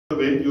the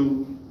way you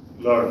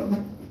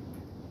learn.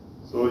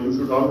 So you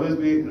should always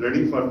be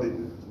ready for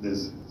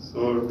this.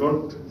 So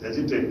don't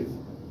hesitate,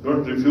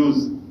 don't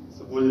refuse.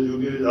 Suppose a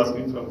junior is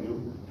asking from you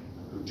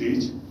to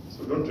teach,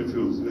 so don't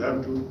refuse. You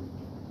have to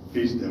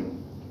teach them.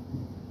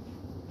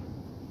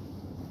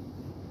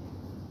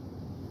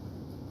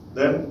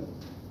 Then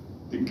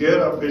the care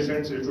of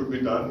patients, it should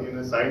be done in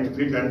a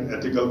scientific and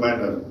ethical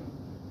manner.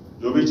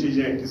 जो भी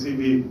चीजें किसी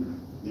भी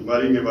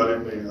बीमारी के बारे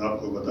में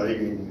आपको बताई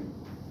गई हैं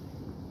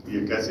कि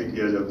ये कैसे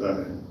किया जाता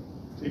है,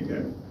 ठीक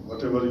है?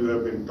 Whatever you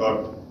have been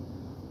taught,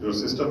 your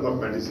system of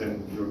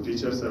medicine, your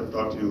teachers have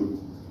taught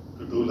you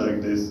to do like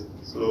this,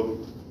 so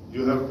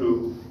you have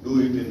to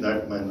do it in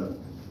that manner.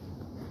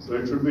 So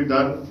it should be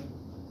done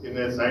in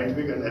a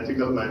scientific and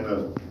ethical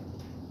manner.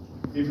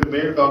 If a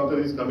male doctor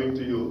is coming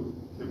to you,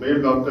 the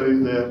male doctor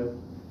is there,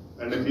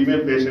 and a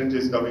female patient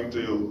is coming to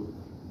you,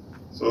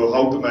 so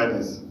how to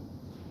manage?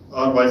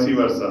 Or vice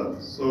versa.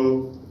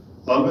 So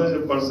always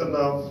a person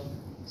of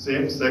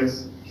same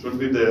sex should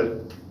be there.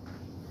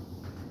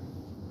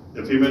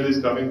 A female is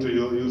coming to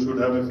you, you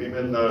should have a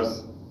female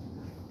nurse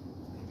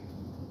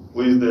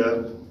who is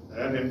there,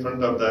 and in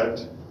front of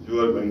that you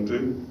are going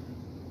to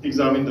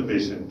examine the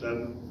patient.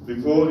 And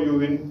before you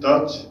in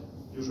touch,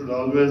 you should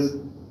always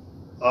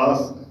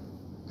ask,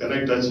 can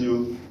I touch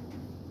you?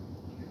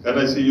 Can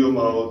I see your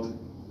mouth?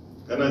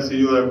 Can I see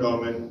your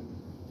abdomen?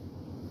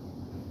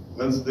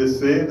 Once they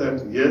say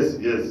that yes,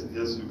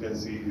 you can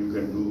see, you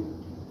can do,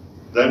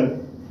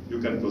 then you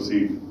can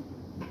proceed.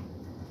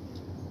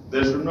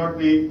 There should not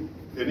be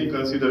any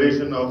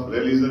consideration of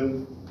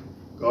religion,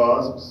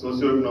 caste,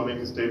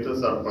 socioeconomic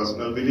status, or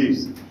personal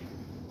beliefs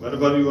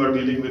whenever you are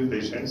dealing with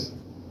patients.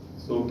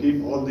 So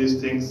keep all these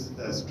things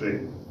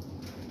straight.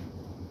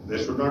 They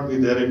should not be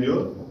there in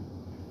your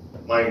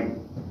mind.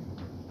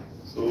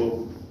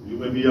 So you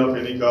may be of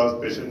any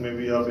caste, patient may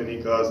be of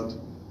any caste,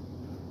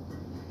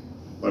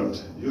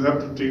 but you have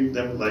to treat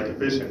them like a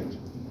patient.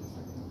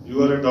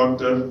 You are a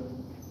doctor,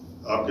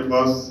 आपके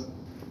पास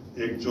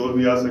एक चोर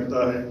भी आ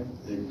सकता है,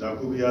 एक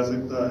डाकू भी आ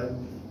सकता है,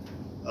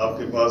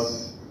 आपके पास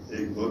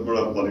एक बहुत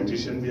बड़ा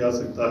पॉलिटिशियन भी आ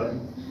सकता है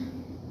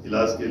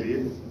इलाज के लिए.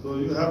 So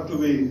you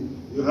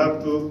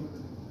have to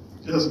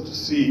just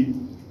see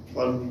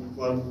for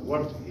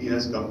what he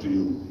has come to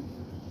you.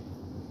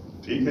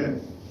 ठीक है?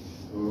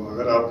 तो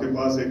अगर आपके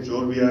पास एक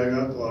चोर भी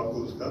आएगा तो आपको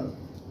उसका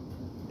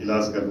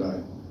इलाज करना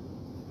है.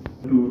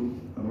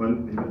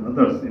 Even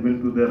others,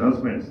 even to their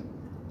husbands,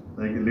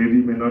 like a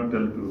lady may not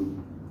tell to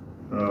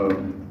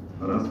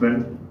her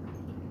husband,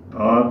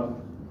 or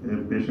a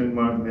patient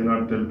may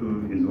not tell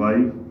to his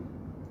wife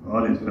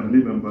or his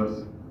family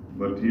members,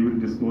 but he will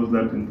disclose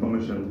that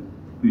information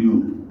to you.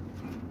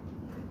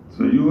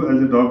 So you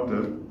as a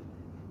doctor,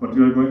 what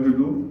you are going to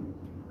do,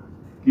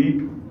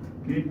 keep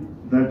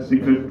that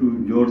secret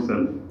to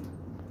yourself.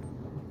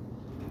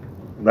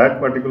 That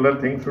particular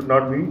thing should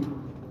not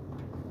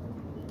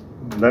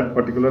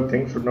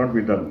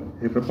be done.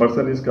 If a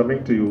person is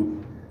coming to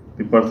you,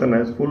 the person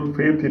has full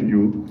faith in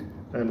you,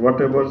 and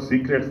whatever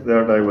secrets they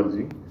are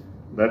divulging,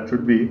 that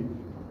should be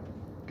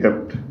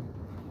kept.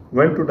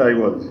 When to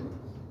divulge?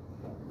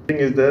 Thing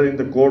is there in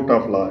the court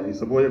of law.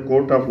 Suppose a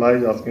court of law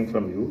is asking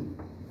from you,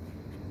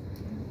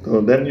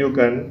 so then you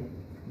can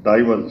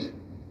divulge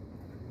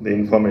the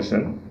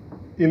information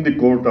in the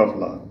court of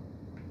law,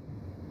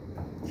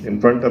 in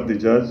front of the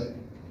judge.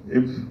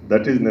 If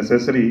that is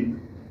necessary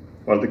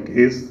for the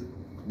case,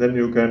 then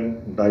you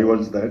can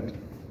divulge that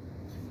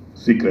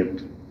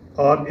secret.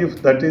 Or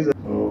if that is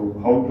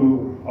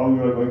how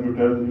you are going to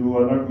tell, you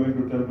are not going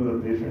to tell to the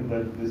patient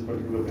that this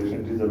particular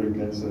patient is having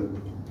cancer,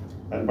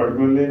 and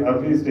particularly in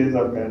early stage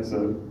of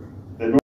cancer, they don't